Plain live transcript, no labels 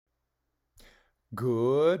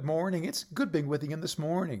Good morning. It's good being with you again this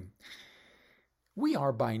morning. We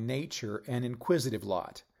are by nature an inquisitive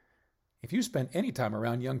lot. If you spend any time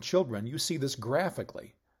around young children, you see this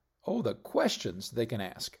graphically. Oh, the questions they can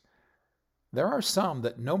ask. There are some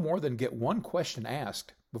that no more than get one question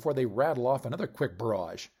asked before they rattle off another quick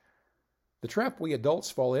barrage. The trap we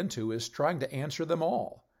adults fall into is trying to answer them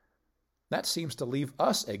all. That seems to leave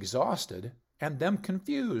us exhausted and them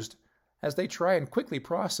confused as they try and quickly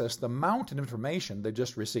process the mountain of information they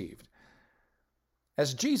just received.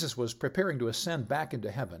 As Jesus was preparing to ascend back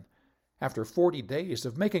into heaven, after 40 days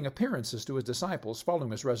of making appearances to his disciples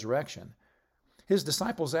following his resurrection, his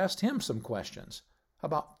disciples asked him some questions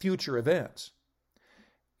about future events.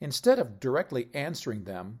 Instead of directly answering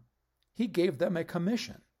them, he gave them a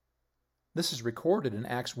commission. This is recorded in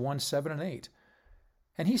Acts 1, 7 and 8.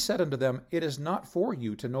 And he said unto them, It is not for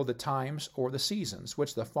you to know the times or the seasons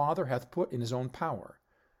which the Father hath put in his own power.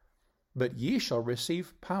 But ye shall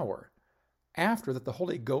receive power, after that the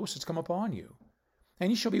Holy Ghost is come upon you.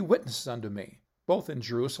 And ye shall be witnesses unto me, both in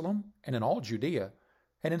Jerusalem, and in all Judea,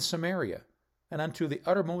 and in Samaria, and unto the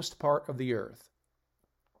uttermost part of the earth.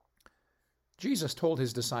 Jesus told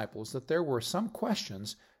his disciples that there were some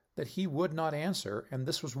questions that he would not answer, and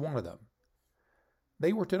this was one of them.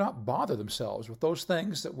 They were to not bother themselves with those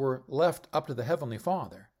things that were left up to the Heavenly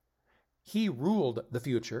Father. He ruled the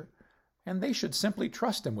future, and they should simply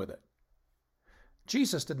trust him with it.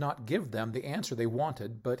 Jesus did not give them the answer they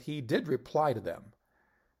wanted, but he did reply to them.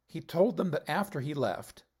 He told them that after he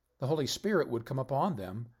left, the Holy Spirit would come upon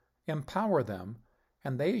them, empower them,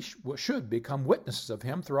 and they should become witnesses of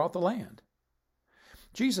him throughout the land.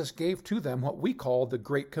 Jesus gave to them what we call the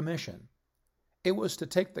Great Commission. It was to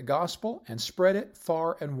take the gospel and spread it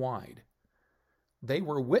far and wide. They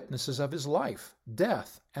were witnesses of his life,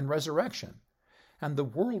 death, and resurrection, and the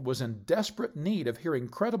world was in desperate need of hearing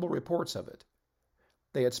credible reports of it.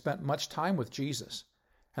 They had spent much time with Jesus,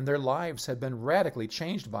 and their lives had been radically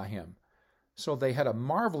changed by him, so they had a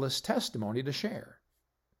marvelous testimony to share.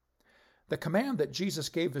 The command that Jesus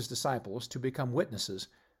gave his disciples to become witnesses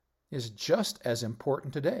is just as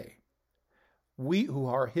important today. We who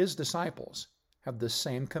are his disciples have the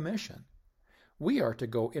same commission. We are to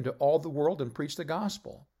go into all the world and preach the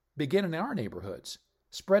gospel, begin in our neighborhoods,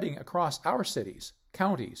 spreading across our cities,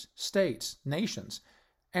 counties, states, nations,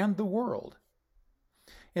 and the world.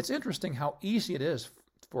 It's interesting how easy it is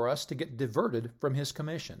for us to get diverted from his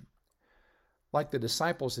commission. Like the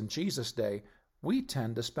disciples in Jesus' day, we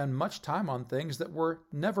tend to spend much time on things that were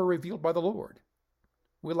never revealed by the Lord.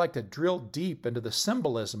 We like to drill deep into the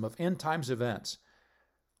symbolism of end times events,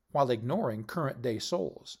 while ignoring current-day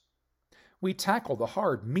souls. We tackle the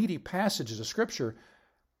hard, meaty passages of Scripture,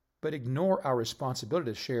 but ignore our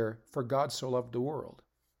responsibility to share for God so loved the world.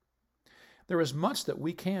 There is much that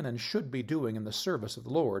we can and should be doing in the service of the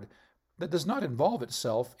Lord that does not involve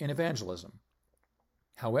itself in evangelism.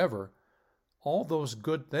 However, all those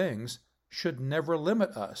good things should never limit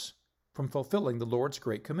us from fulfilling the Lord's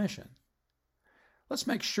Great Commission. Let's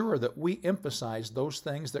make sure that we emphasize those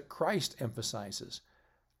things that Christ emphasizes,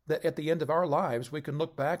 that at the end of our lives we can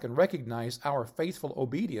look back and recognize our faithful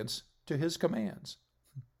obedience to his commands.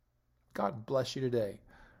 God bless you today.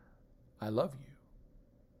 I love you.